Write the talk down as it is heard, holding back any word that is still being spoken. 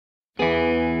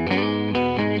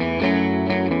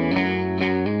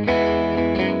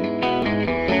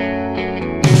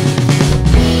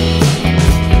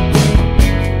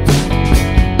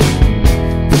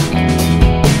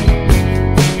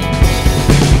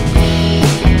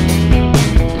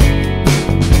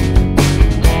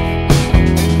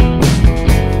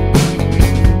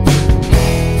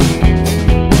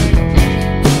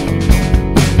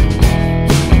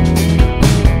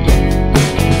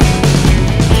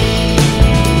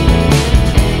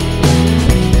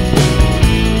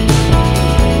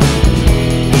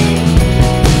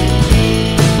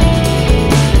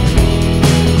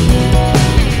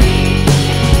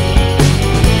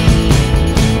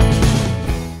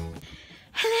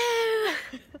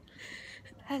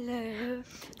Hello.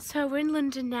 So we're in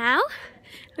London now.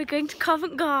 We're going to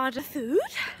Covent Garden. Food?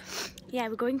 Yeah,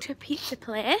 we're going to a pizza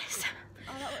place.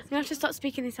 Oh, I'm gonna have to stop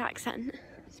speaking this accent.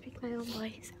 Speak my own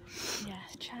voice. Yeah,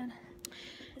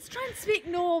 let's try and speak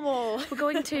normal. We're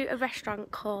going to a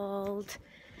restaurant called,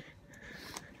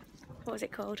 what was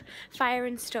it called? Fire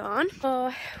and Stone.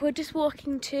 So we're just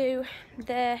walking to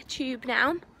the tube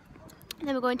now. And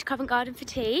then we're going to Covent Garden for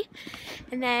tea.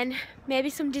 And then maybe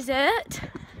some dessert.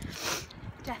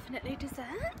 Definitely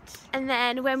dessert. And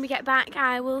then when we get back,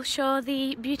 I will show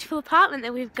the beautiful apartment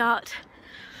that we've got.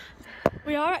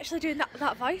 We are actually doing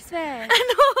that voice there.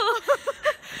 I know!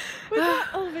 With that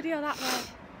old video that way.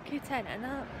 Can you turn it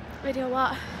up? Video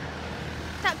what?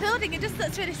 That building, it just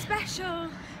looks really special.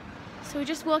 So we're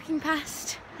just walking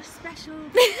past Special.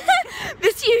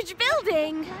 this huge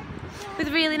building with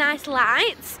really nice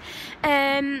lights.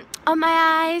 On my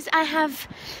eyes I have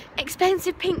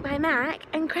Expensive Pink by MAC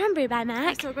and Cranberry by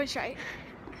MAC. So we're going straight?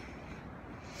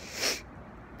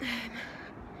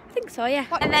 I think so, yeah.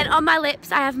 What? And then on my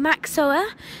lips I have MAC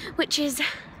Soa, which is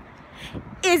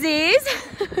Izzie's.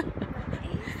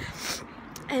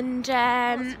 And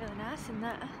that's really nice in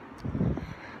that.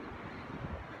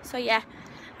 So yeah,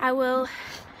 I will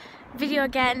video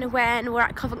again when we're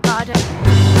at Covent Garden.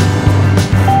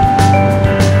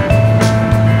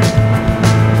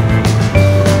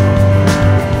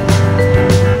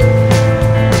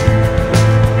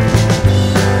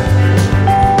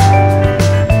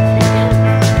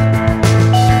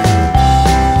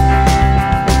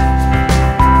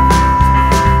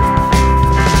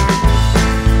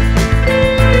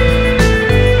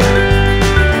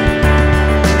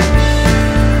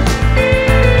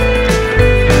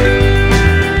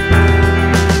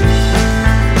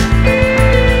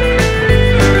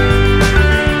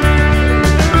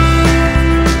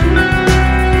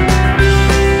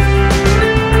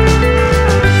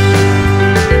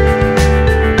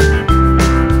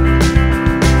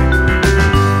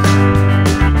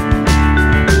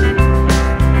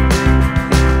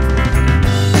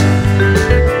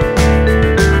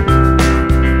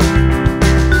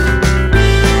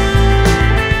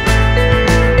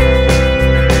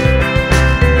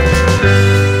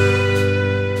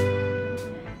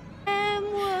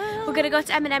 We're going to go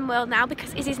to M&M World now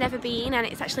because Izzie's never been, and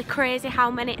it's actually crazy how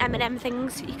many M&M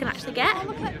things you can actually get. Oh,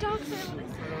 look at that dog.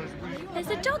 There's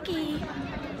a doggy.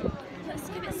 Let's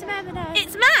give it some M&M.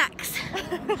 It's Max.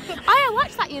 I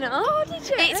watched that, you know. Oh, did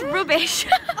you? It's rubbish.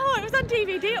 Oh, it was on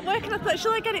DVD at work and I thought,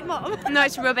 shall I get it, Mum? No,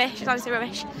 it's rubbish. It's honestly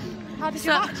rubbish. How did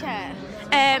you watch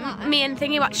it? Me and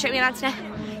Thingy watched it, me and Anthony.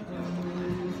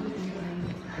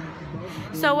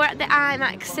 So we're at the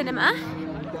IMAX cinema.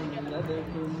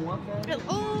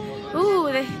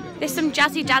 Ooh, there's some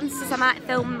jazzy dancers, I might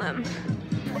film them.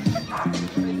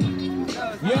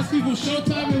 Yes, people,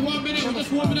 showtime in 1 minute. We're just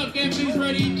warming up, getting things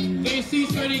ready, getting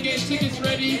seats ready, getting tickets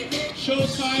ready.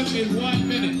 Showtime in 1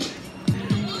 minute.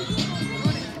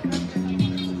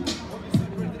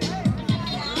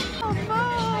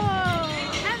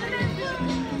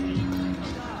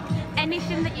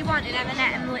 Anything that you want in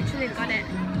M&M, literally got it.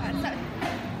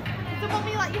 The one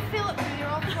where like you fill up with your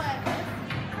own flavours.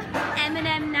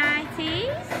 M&M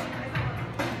 90s.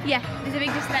 Yeah, there's a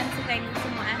big dispenser thing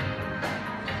somewhere.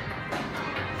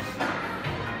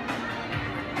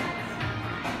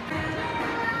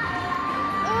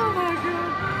 Oh my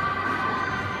god.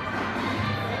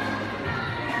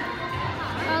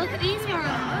 Oh, look at these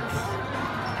ones.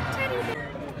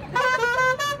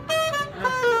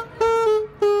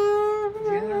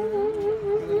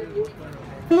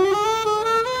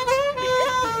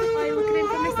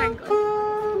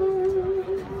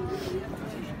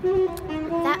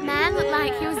 That man looked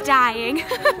like he was dying.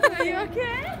 Are you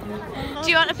okay? Do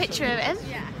you want a picture of him?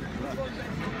 Yeah.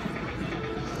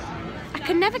 I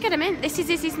can never get him in. This is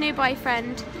Izzie's new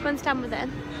boyfriend. Go and stand with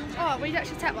him. Oh, will you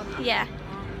actually take one? Yeah.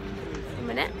 A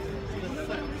minute.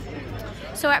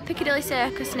 So we're at Piccadilly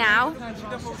Circus now.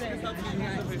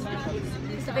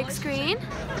 It's a big screen.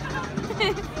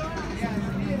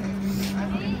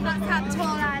 That's how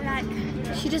tall I like.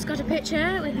 She just got a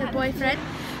picture with her boyfriend.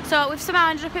 So we've somehow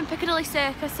ended up in Piccadilly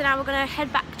Circus, and now we're going to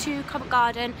head back to Covent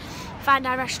Garden, find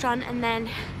our restaurant, and then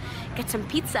get some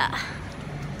pizza.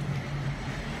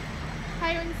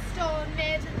 Fire and Stone,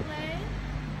 Maiden Lane.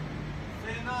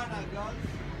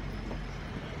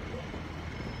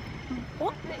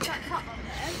 What?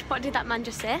 What did that man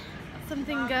just say?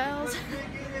 Something girls.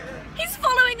 He's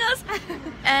following us!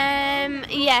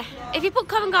 Yeah, if you put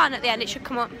Covent Garden at the end, it should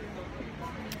come up.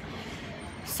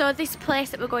 So this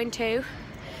place that we're going to,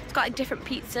 it's got like different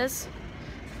pizzas.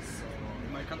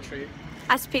 My country.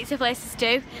 as pizza places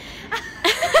do.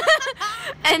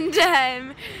 And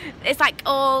it's like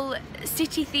all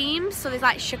city themes, so there's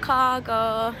like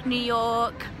Chicago, New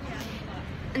York,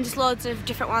 and just loads of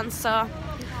different ones. So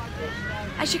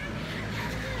I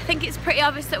think it's pretty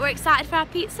obvious that we're excited for our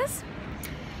pizzas.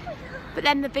 But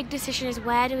then the big decision is,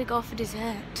 where do we go for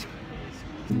dessert?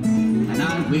 And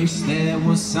I wish there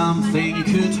was something you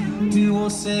could do or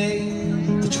say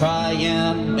to try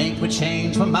and make me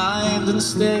change my mind and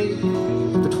stay.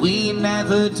 But we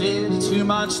never did too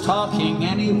much talking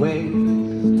anyway.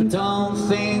 But don't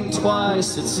think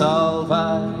twice, it's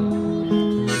alright.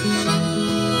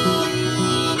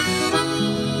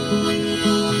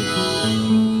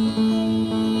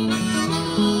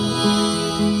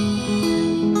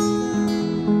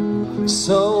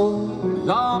 So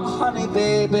long, honey,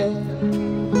 baby.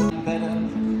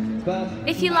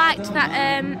 If you liked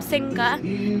that singer,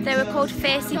 they were called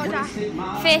Facey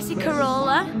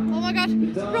Corolla. Oh my god,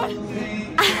 run!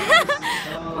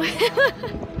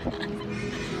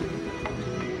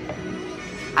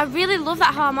 I really love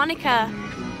that harmonica.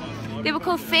 They were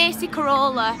called Facey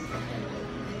Corolla.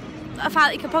 I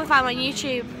found you can probably find them on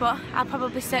YouTube, but I'll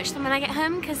probably search them when I get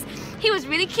home because he was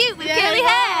really cute with curly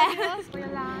hair.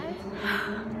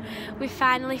 We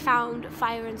finally found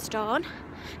Fire and Stone.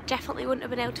 Definitely wouldn't have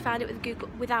been able to find it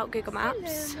without Google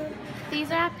Maps.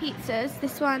 These are our pizzas.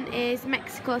 This one is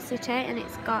Mexico City and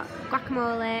it's got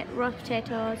guacamole, roast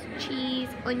potatoes, cheese,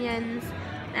 onions,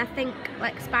 and I think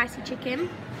like spicy chicken.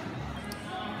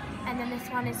 And then this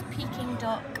one is Peking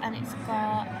duck and it's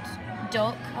got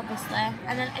duck, obviously.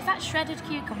 And then is that shredded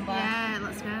cucumber? Yeah,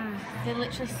 let's go. They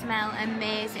literally smell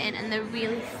amazing and they're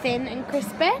really thin and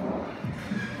crispy.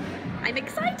 I'm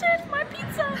excited for my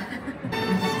pizza!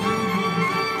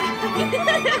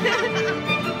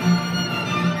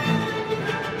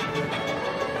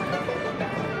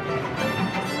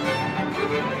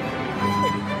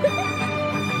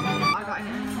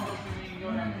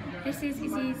 This is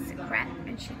Izzie's crepe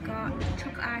and she got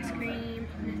chocolate ice cream,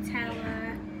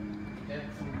 Nutella,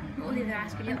 what was the other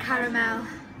ice cream? And caramel.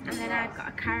 And then I've got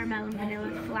a caramel and vanilla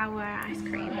flour ice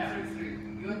cream.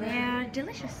 They're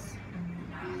delicious.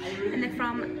 And they're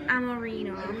from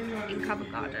Amorino in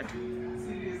Covent Garden.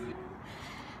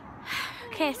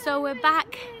 Okay, so we're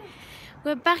back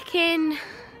in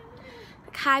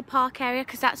like Hyde Park area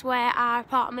because that's where our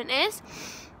apartment is.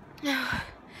 We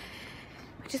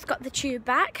just got the tube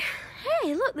back.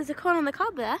 Hey, look, there's a corn on the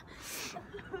cob there.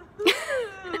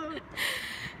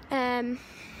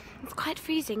 It's quite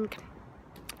freezing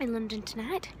in London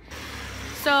tonight.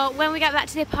 So when we get back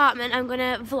to the apartment, I'm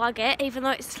gonna vlog it, even though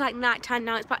it's like night time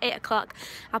now, it's about 8 o'clock.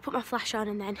 I'll put my flash on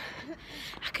and then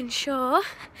I can show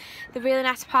the really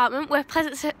nice apartment. We're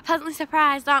pleasantly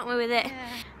surprised, aren't we, with it?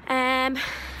 Yeah.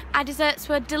 Our desserts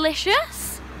were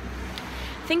delicious.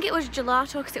 I think it was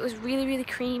gelato because it was really, really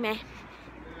creamy.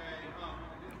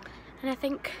 And I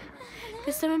think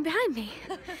there's someone behind me.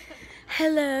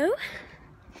 Hello?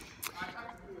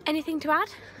 Anything to add?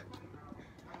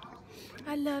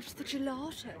 I loved the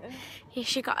gelato. Yeah,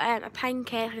 she got a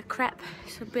pancake, like a crepe,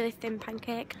 so a really thin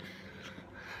pancake.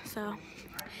 So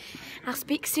I'll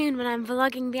speak soon when I'm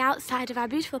vlogging the outside of our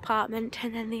beautiful apartment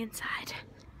and then the inside.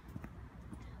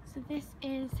 So this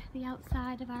is the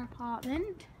outside of our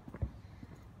apartment.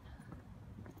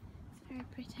 It's very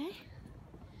pretty.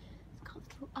 It's got a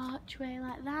little archway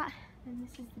like that, and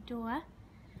this is the door.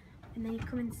 And then you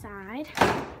come inside.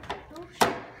 Oh,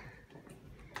 shit.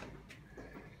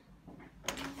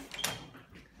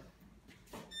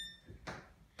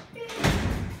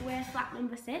 We're flat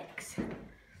number 6,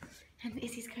 and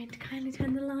Izzie's going to kindly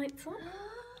turn the lights on.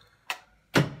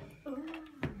 So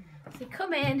you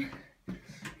come in, and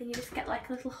you just get like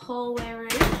a little hallway room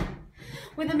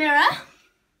with a mirror,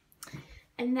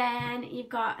 and then you've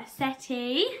got a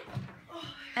settee,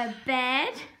 a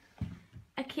bed,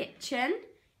 a kitchen.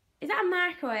 Is that a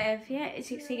microwave? Yeah,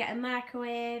 so you get a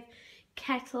microwave,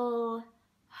 kettle,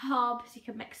 hob, so you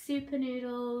can make super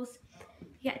noodles.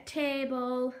 You get a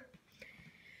table.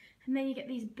 And then you get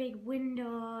these big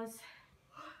windows,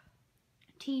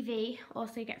 TV,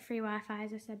 also you get free Wi-Fi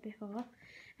as I said before.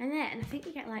 And then I think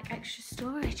you get like extra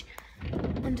storage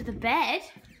under the bed.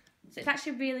 So it's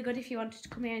actually really good if you wanted to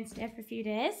come here and stay for a few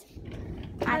days.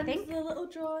 I think. The little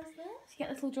drawers there. So you get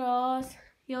little drawers.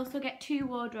 You also get 2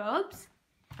 wardrobes.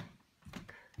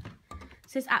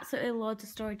 So there's absolutely loads of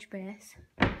storage space.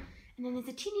 And then there's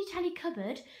a teeny tiny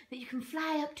cupboard that you can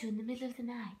fly up to in the middle of the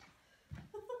night.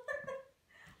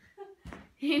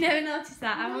 You never noticed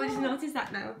that? I've always noticed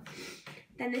that now.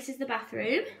 Then this is the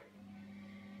bathroom.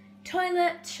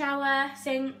 Toilet, shower,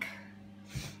 sink.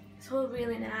 It's all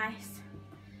really nice.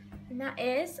 And that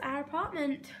is our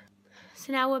apartment.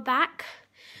 So now we're back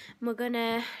and we're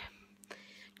gonna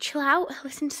chill out,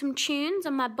 listen to some tunes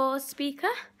on my Bose speaker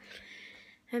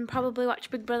and probably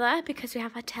watch Big Brother because we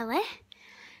have our telly.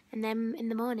 And then in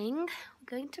the morning,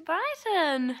 we're going to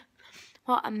Brighton.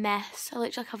 What a mess. I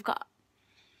look like I've got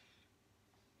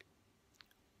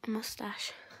a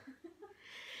moustache.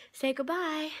 Say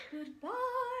goodbye. Goodbye.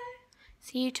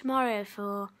 See you tomorrow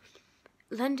for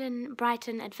London,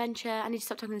 Brighton adventure. I need to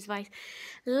stop talking this voice.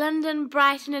 London,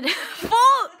 Brighton,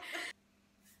 fuck!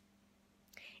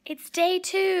 It's day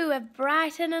 2 of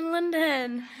Brighton and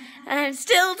London, and I'm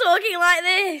still talking like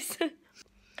this.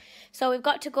 So we've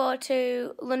got to go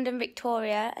to London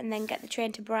Victoria and then get the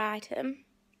train to Brighton,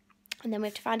 and then we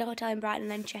have to find a hotel in Brighton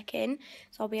and then check in.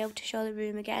 So I'll be able to show the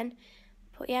room again.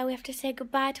 But yeah, we have to say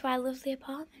goodbye to our lovely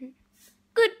apartment.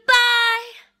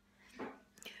 Goodbye!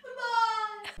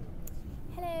 Goodbye.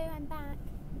 Hello, I'm back.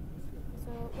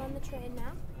 So we're on the train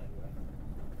now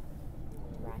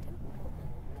to Brighton.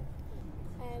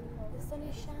 The sun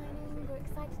is shining, we're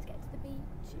excited to get to the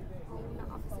beach. We're not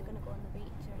obviously going to go on the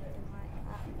beach or anything like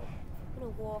that. We're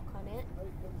going to walk on it,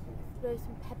 throw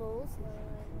some pebbles.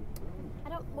 I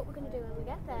don't know what we're going to do when we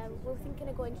get there. We're thinking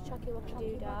of going to Chocky Wocky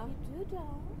Doodah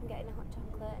and getting a hot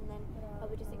chocolate and then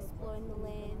probably just exploring the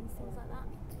lanes, things like that.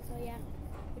 So yeah,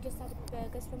 we just had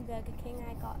burgers from Burger King.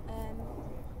 I got a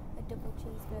double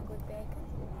cheeseburger with bacon.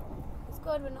 It's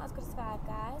good, but not as good as Five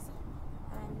Guys.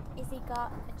 And Izzie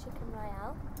got a chicken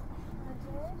royale. I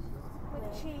did.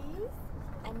 With cheese.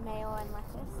 And mayo and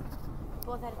lettuce.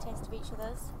 Both had a taste of each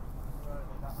other's. So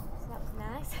that was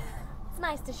nice. It's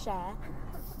nice to share.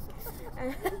 Just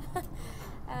trying to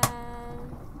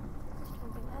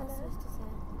think what else was to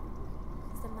say.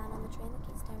 There's a man on the train that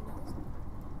keeps staring at us.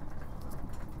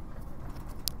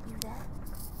 You there?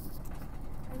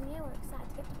 And yeah, we're excited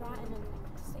to get to Brighton and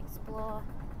just explore.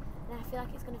 And I feel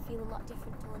like it's going to feel a lot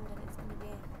different to London. It's going to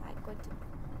be like good to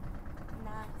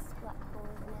nice Blackpool,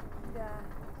 isn't it?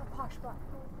 Yeah, a posh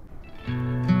Blackpool.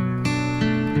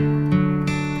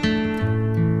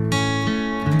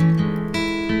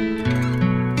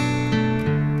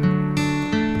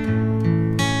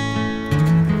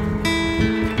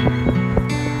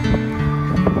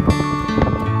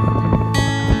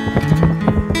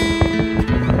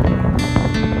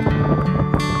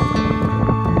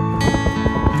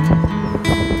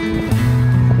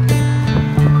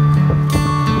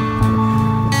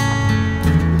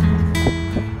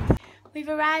 We've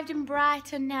arrived in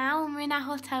Brighton now and we're in our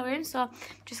hotel room, so I'm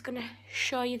just going to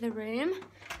show you the room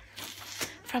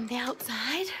from the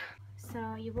outside.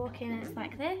 So you walk in and it's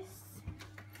like this.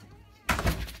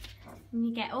 And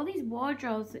you get all these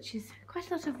wardrobes, which is quite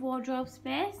a lot of wardrobe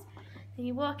space. Then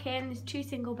you walk in, there's 2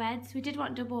 single beds. We did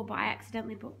want double, but I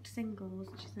accidentally booked singles,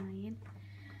 which is annoying.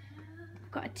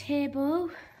 Got a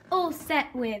table, all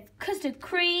set with custard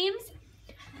creams,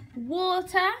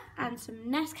 water and some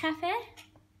Nescafe.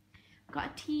 Got a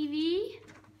TV,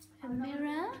 a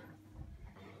mirror,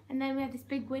 and then we have this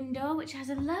big window which has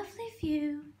a lovely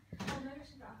view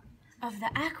of the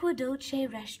Acqua Dolce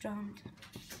restaurant.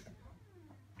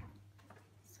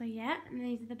 So yeah, and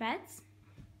these are the beds.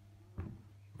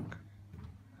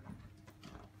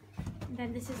 And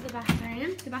then this is the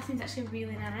bathroom. The bathroom's actually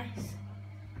really nice.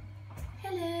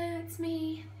 Hello, it's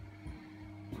me.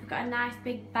 We've got a nice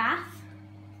big bath,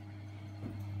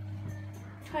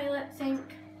 toilet,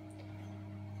 sink.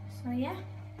 So yeah,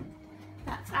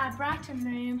 that's our Brighton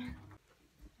room.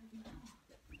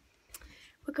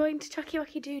 We're going to Chocky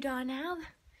Wocky Doodah now.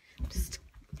 Just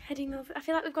heading over. I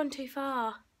feel like we've gone too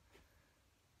far.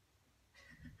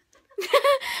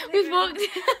 we've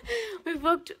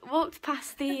walked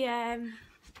past the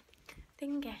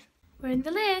thingy. We're in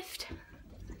the lift.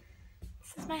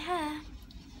 This is my hair.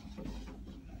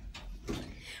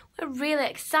 We're really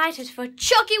excited for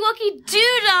Chocky Wocky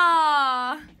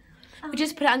Doodah. We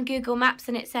just put it on Google Maps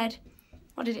and it said,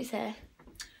 what did it say?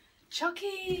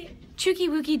 Chocky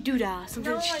Wocky Doodah,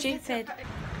 something stupid.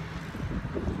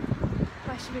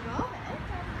 Where should we go?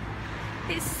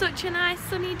 It's such a nice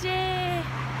sunny day.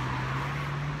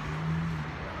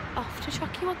 Off to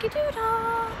Chocky Wocky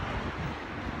Doodah.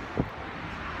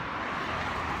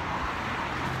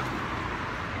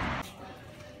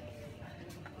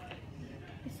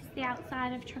 This is the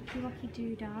outside of Chocky Wocky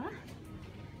Doodah.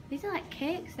 These are like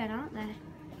cakes then, aren't they?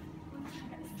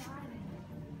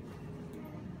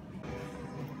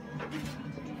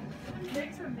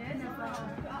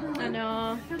 I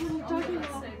know.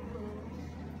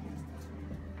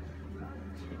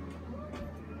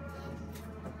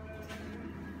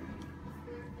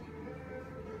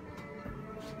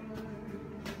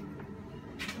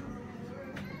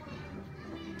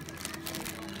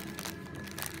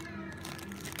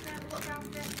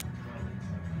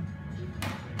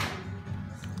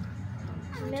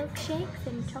 milkshakes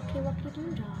and Tocky Wocky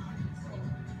Doodah.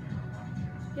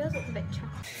 Yours looks a bit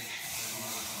chocolate.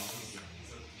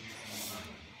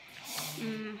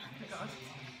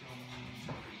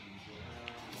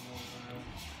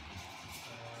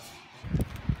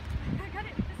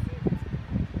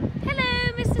 Hello,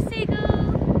 Mr. Seagull.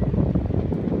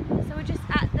 So we're just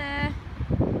at the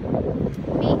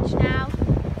beach now.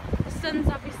 The sun's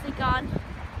obviously gone.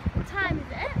 What time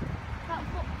is it?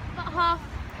 About half.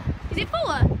 Is it 4?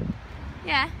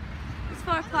 Yeah, it's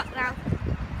 4 o'clock now.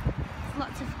 There's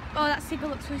lots of. Oh, that seagull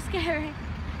looks really scary.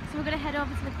 So we're gonna head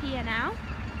over to the pier now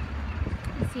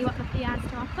and see what the pier has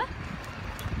to offer.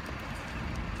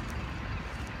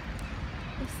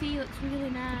 The sea looks really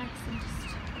nice and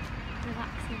just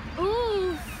relaxing.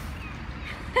 Ooh!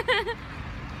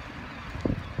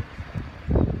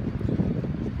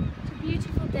 It's a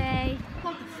beautiful day.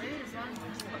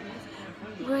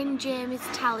 We're in Jamie's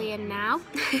Italian now.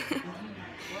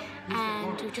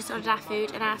 And we've just ordered our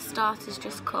food and our starter's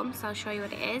just come, so I'll show you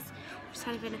what it is. We're just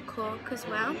having a Coke as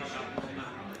well.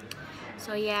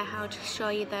 So yeah, I'll just show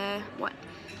you what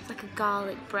it's like, a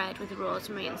garlic bread with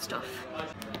rosemary and stuff.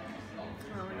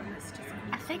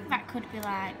 I think that could be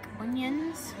like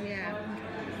onions, yeah,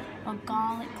 or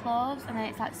garlic cloves, and then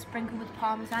it's like sprinkled with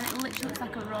parmesan. It literally looks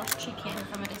like a roast chicken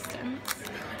from a distance.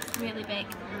 It's really big.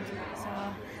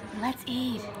 So let's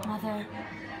eat, mother.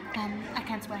 I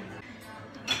can't swear.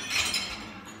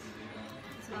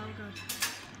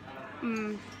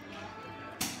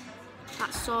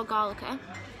 That's so garlicky.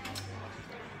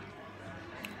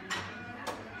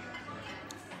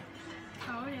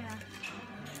 Oh yeah.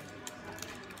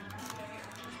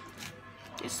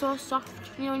 It's so soft.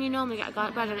 You know when you normally get a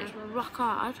garlic bread and it's rock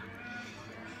hard.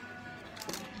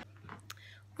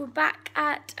 We're back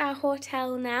at our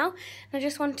hotel now, and I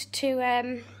just wanted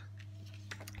to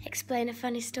explain a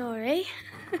funny story.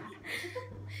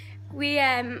 We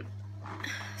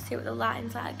see what the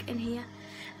lighting's like in here.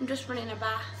 I'm just running a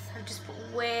bath. I've just put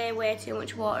way too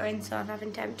much water in, so I'm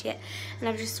having to empty it, and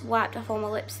I've just wiped off all my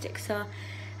lipstick, so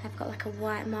I've got like a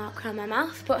white mark around my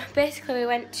mouth. But basically we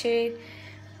went to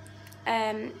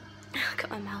look at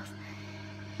my mouth,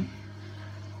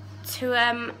 to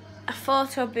a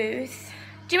photo booth.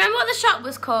 Do you remember what the shop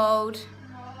was called?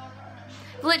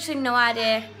 Literally no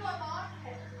idea.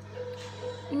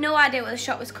 No idea what the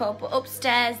shop was called, but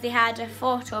upstairs they had a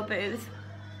photo booth,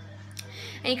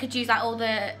 and you could use like all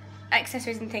the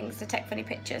accessories and things to take funny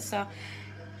pictures.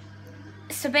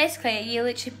 So basically you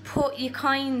literally put your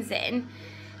coins in,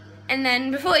 and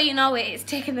then before you know it, it's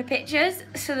taking the pictures.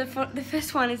 So the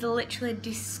first one is literally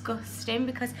disgusting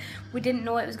because we didn't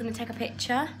know it was going to take a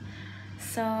picture.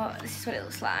 So this is what it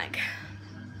looks like.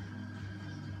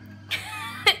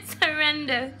 It's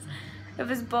horrendous of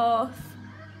us both.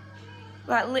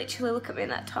 Like literally, look at me in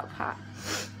that top hat.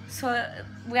 So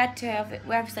we had to have it.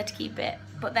 We obviously had to keep it,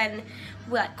 but then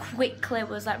we like quickly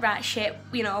was like, right, shit,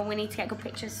 you know, we need to get good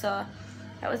pictures. So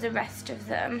that was the rest of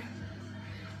them.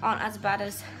 Aren't as bad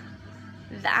as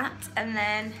that. And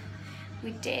then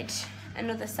we did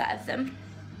another set of them.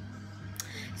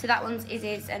 So that one's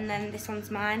Izzie's, and then this one's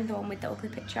mine, the one with the ugly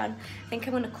picture on. I think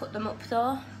I'm gonna cut them up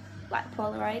though, like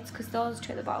Polaroids, because those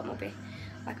two at the bottom will be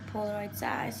like a Polaroid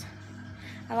size.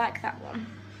 I like that one.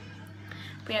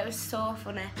 But yeah, it was so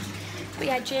funny. But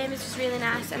yeah, James was really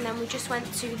nice, and then we just went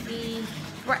to the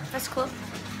breakfast club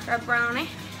for a brownie.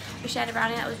 We shared a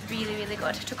brownie, that was really good.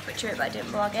 I took a picture of it, but I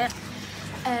didn't vlog it.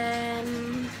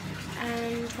 And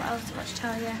what else have I got to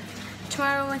tell you?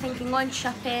 Tomorrow we're thinking going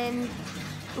shopping.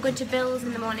 We're going to Bill's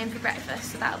in the morning for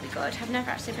breakfast, so that'll be good. I've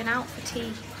never actually been out for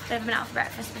tea. I've never been out for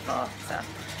breakfast before, so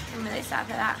I'm really excited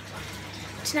for that.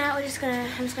 Tonight I'm just gonna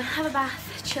have a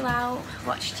bath, chill out,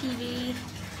 watch TV,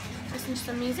 listen to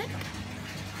some music.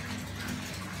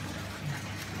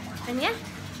 And yeah,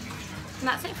 and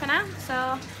that's it for now.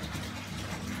 So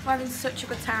we're having such a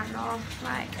good time though.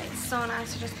 Like, it's so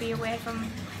nice to just be away from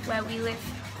where we live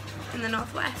in the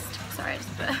northwest. Sorry, I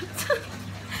just burped.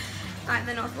 Like,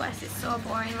 the northwest is so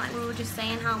boring. Like, we were just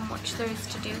saying how much there is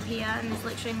to do here, and there's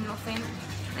literally nothing.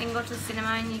 You can go to the cinema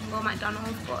and you can go to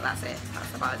McDonald's, but that's it.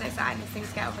 That's about as exciting as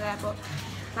things get over there. But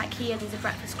like here, there's a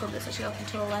breakfast club that's actually open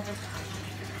till 11.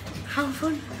 How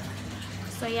fun!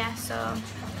 So yeah, so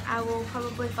I will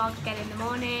probably vlog again in the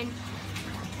morning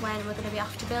when we're going to be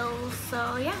off to Bill's.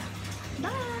 So yeah,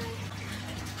 bye!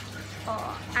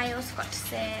 Oh, I also got to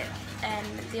say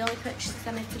the only purchases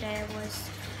I made today was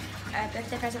a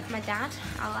birthday present for my dad.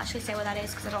 I'll actually say what that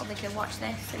is because I don't think he'll watch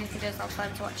this, and if he does I'll tell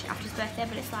him to watch it after his birthday.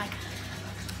 But it's like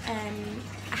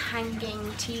a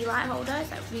hanging tea light holder.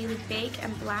 It's like really big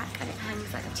and black, and it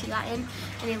hangs like a tea light in,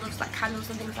 and he loves like candles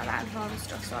and things like that and home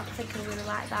stuff, so I think he'll really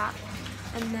like that.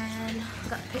 And then I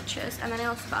got the pictures, and then I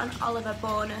also got an Oliver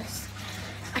bonus.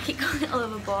 I keep calling it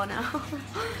Oliver Bono.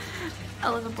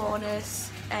 Oliver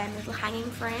bonus little hanging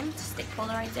frame to stick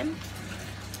Polaroids in.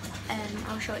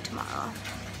 I'll show it tomorrow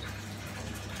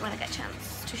when I get a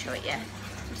chance to show it you.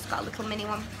 I've just got a little mini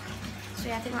one. So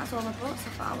yeah, I think that's all I bought so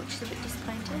far, which is a bit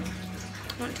disappointing.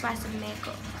 I want to buy some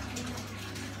makeup.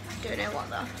 Don't know what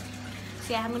though.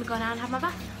 So yeah, I'm gonna go now and have my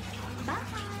bath. Bye.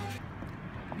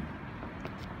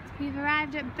 We've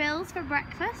arrived at Bill's for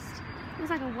breakfast. It was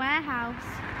like a warehouse.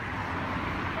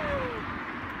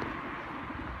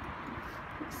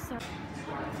 So a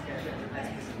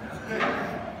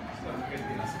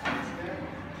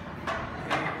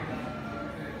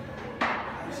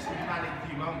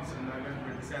few months in November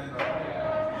and December.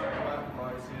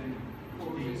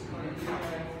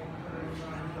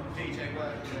 DJ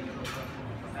work.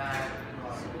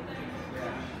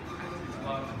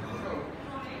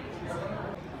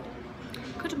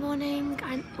 Good morning,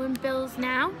 we're in Bill's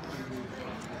now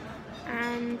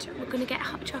and we're going to get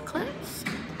hot chocolates,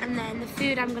 and then the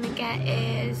food I'm going to get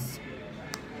is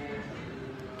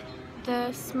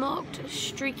the smoked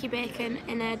streaky bacon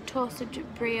in a toasted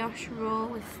brioche roll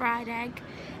with fried egg,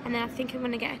 and then I think I'm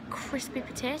going to get a crispy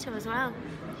potato as well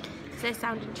because they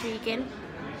sound intriguing.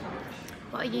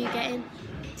 What are you getting?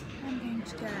 I'm going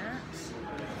to get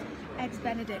eggs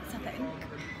Benedict, I think.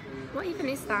 What even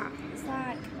is that? It's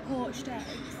like poached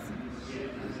eggs.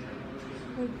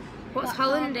 What's like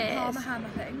hollandaise? Parma ham, I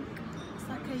think. It's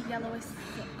like a yellowish,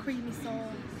 creamy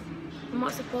sauce. And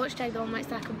what's a poached egg? The one where it's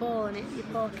like a ball and you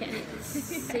poke it and it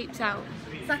seeps out?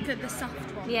 It's like the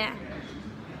soft one. Yeah.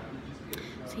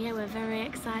 So yeah, we're very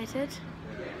excited.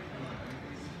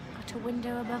 Got a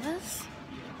window above us.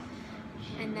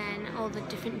 And then all the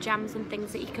different jams and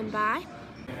things that you can buy.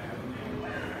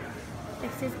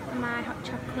 This is my hot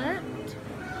chocolate.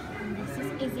 And this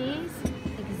is Izzie's.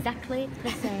 Exactly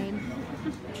the same.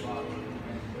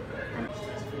 And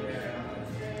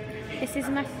this is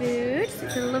my food.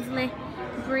 It's a lovely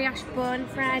brioche bun,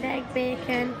 fried egg,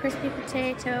 bacon, crispy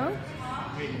potato.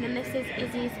 And then this is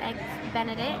Izzie's Eggs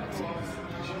Benedict.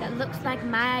 That looks like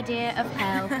my idea of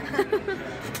hell.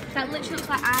 That literally looks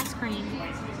like ice cream.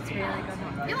 It's really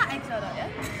good. You like eggs though, don't you?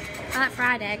 I like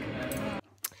fried egg.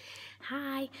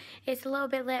 Hi, it's a little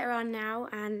bit later on now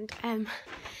and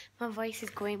my voice is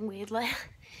going weirdly.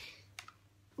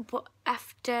 But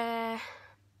after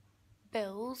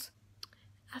Bill's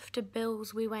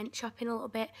we went shopping a little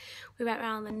bit. We went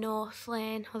around the north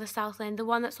lane or the south lane, the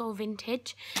one that's all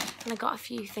vintage, and I got a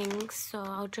few things, so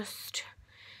I'll just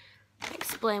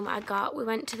explain what I got. We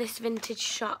went to this vintage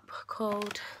shop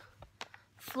called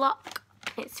Flock.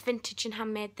 It's vintage and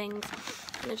handmade things,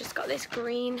 and I just got this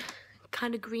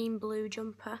kind of green blue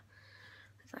jumper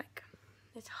with like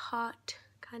this heart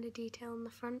kind of detail on the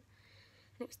front,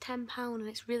 and it was £10 and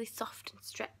it's really soft and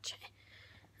stretchy,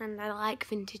 and I like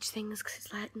vintage things because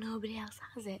it's like nobody else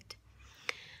has it.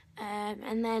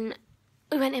 And then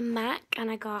we went in Mac and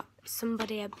I got a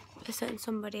certain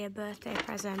somebody a birthday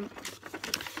present,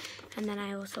 and then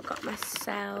I also got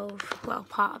myself, well,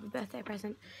 part of a birthday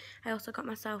present, I also got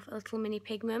myself a little mini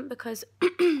pigment because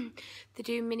they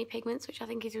do mini pigments, which I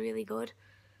think is really good.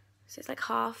 So it's like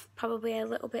half, probably a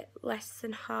little bit less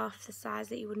than half the size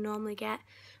that you would normally get,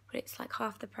 but it's like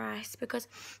half the price because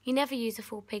you never use a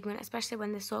full pigment, especially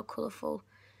when they're so colourful.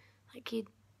 Like you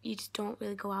just don't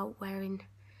really go out wearing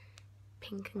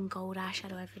pink and gold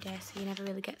eyeshadow every day, so you never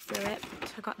really get through it.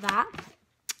 So I got that.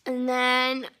 And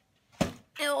then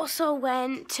I also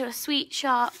went to a sweet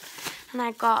shop and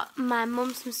I got my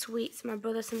mum some sweets, my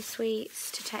brother some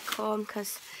sweets to take home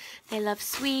because they love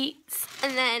sweets.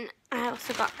 And then I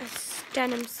also got a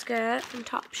denim skirt from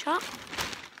Topshop.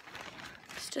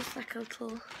 It's just like a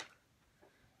little,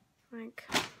 like,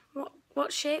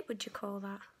 what shape would you call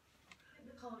that?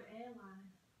 They're called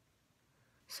airline.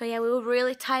 So yeah, we were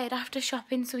really tired after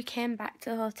shopping, so we came back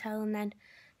to the hotel and then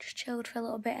just chilled for a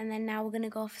little bit, and then now we're going to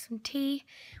go for some tea.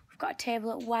 We've got a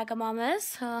table at Wagamama's,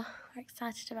 so we're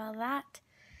excited about that.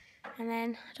 And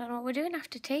then I don't know what we're doing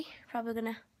after tea. Probably going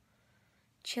to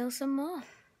chill some more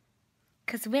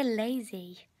because we're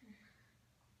lazy.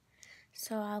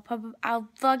 So I'll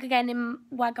vlog again in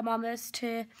Wagamama's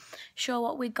to show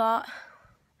what we got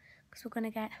because we're going to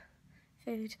get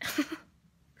food. So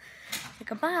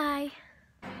goodbye.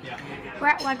 We're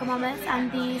at Wagamama's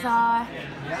and these are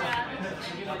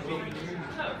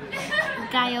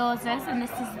gyozas, and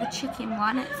this is the chicken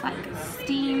one. It's like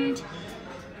steamed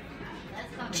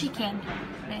chicken,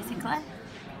 basically.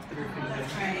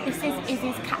 This is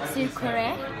Izzie's katsu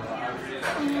curry.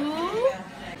 Ooh.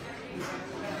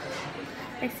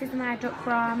 This is my duck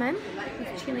ramen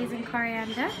with chilies and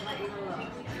coriander.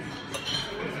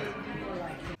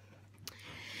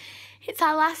 It's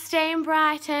our last day in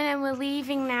Brighton and we're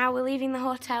leaving now. We're leaving the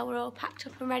hotel. We're all packed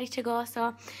up and ready to go.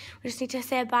 So we just need to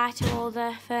say bye to all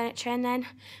the furniture and then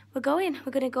we're going.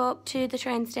 We're going to go up to the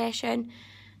train station,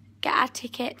 get our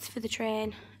tickets for the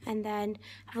train and then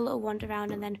have a little wander around,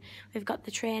 and then we've got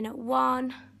the train at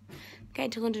 1,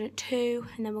 getting to London at 2,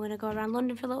 and then we're going to go around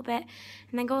London for a little bit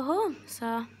and then go home.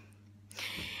 So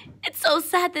it's so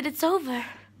sad that it's over.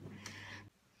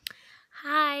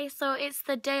 Hi, so it's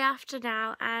the day after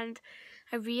now and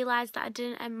I realised that I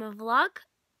didn't end my vlog.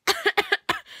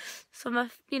 So I'm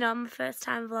a first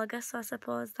time vlogger, so I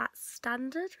suppose that's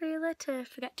standard really to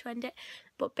forget to end it.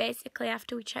 But basically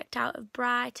after we checked out of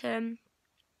Brighton,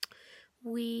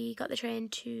 we got the train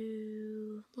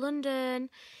to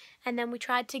London and then we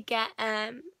tried to get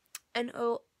an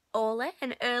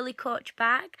early coach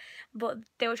back, but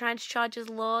they were trying to charge us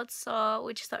loads, so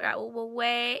we just thought, right, well, we'll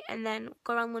wait and then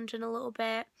go around London a little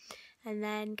bit and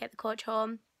then get the coach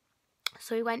home.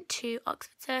 So we went to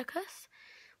Oxford Circus,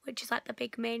 which is like the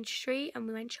big main street, and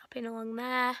we went shopping along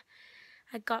there.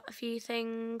 I got a few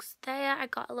things there. I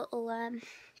got a little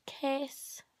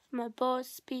case for my Bose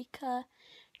speaker,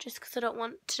 just because I don't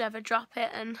want to ever drop it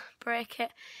and break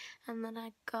it. And then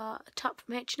I got a top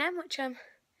from H&M, which I'm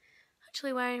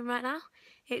actually wearing right now.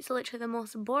 It's literally the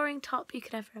most boring top you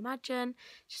could ever imagine,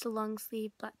 just a long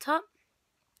sleeve black top.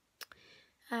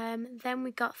 Then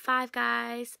we got Five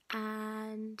Guys,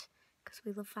 and because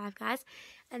we love Five Guys,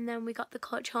 and then we got the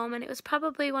coach home, and it was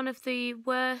probably one of the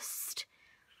worst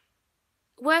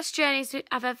journeys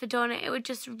I've ever done. It was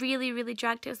just really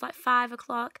dragged. It was like 5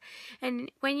 o'clock,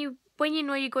 and when you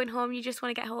know you're going home, you just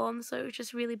want to get home, so it was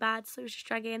just really bad. So it was just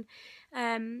dragging.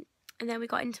 And then we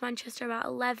got into Manchester about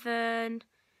 11,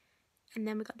 and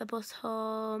then we got the bus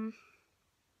home,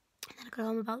 and then I got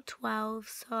home about 12.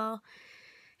 So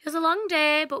it was a long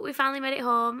day, but we finally made it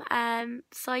home.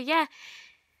 So yeah.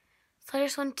 So I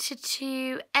just wanted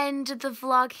to end the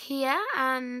vlog here,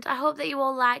 and I hope that you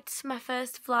all liked my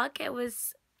first vlog. It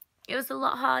was a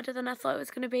lot harder than I thought it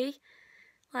was going to be.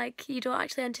 Like, you don't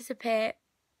actually anticipate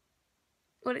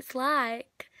what it's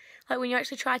like when you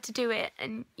actually try to do it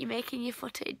and you're making your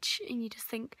footage and you just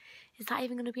think, is that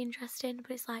even going to be interesting? But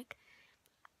it's like,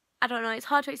 I don't know, it's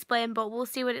hard to explain, but we'll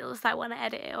see what it looks like when I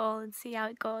edit it all and see how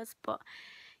it goes. But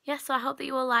yeah, so I hope that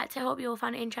you all liked it. I hope you all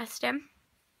found it interesting.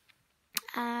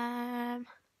 I'm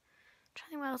trying to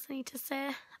think what else I need to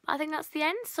say, but I think that's the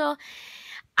end. So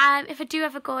if I do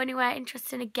ever go anywhere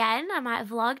interesting again, I might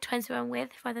vlog, depends who I'm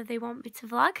with, whether they want me to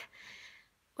vlog,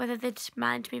 whether they'd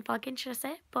mind me vlogging, should I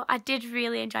say. But I did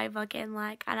really enjoy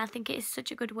vlogging, and I think it is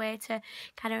such a good way to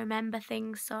kind of remember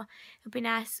things. So it'd be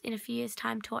nice in a few years'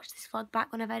 time to watch this vlog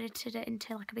back when I've edited it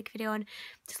into like a big video and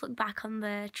just look back on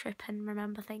the trip and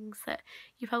remember things that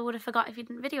you probably would have forgot if you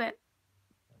didn't video it.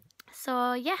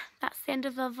 So yeah, that's the end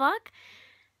of the vlog.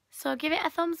 So give it a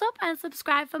thumbs up and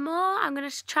subscribe for more. I'm going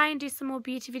to try and do some more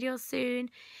beauty videos soon,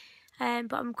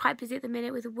 but I'm quite busy at the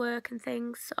minute with work and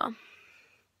things, so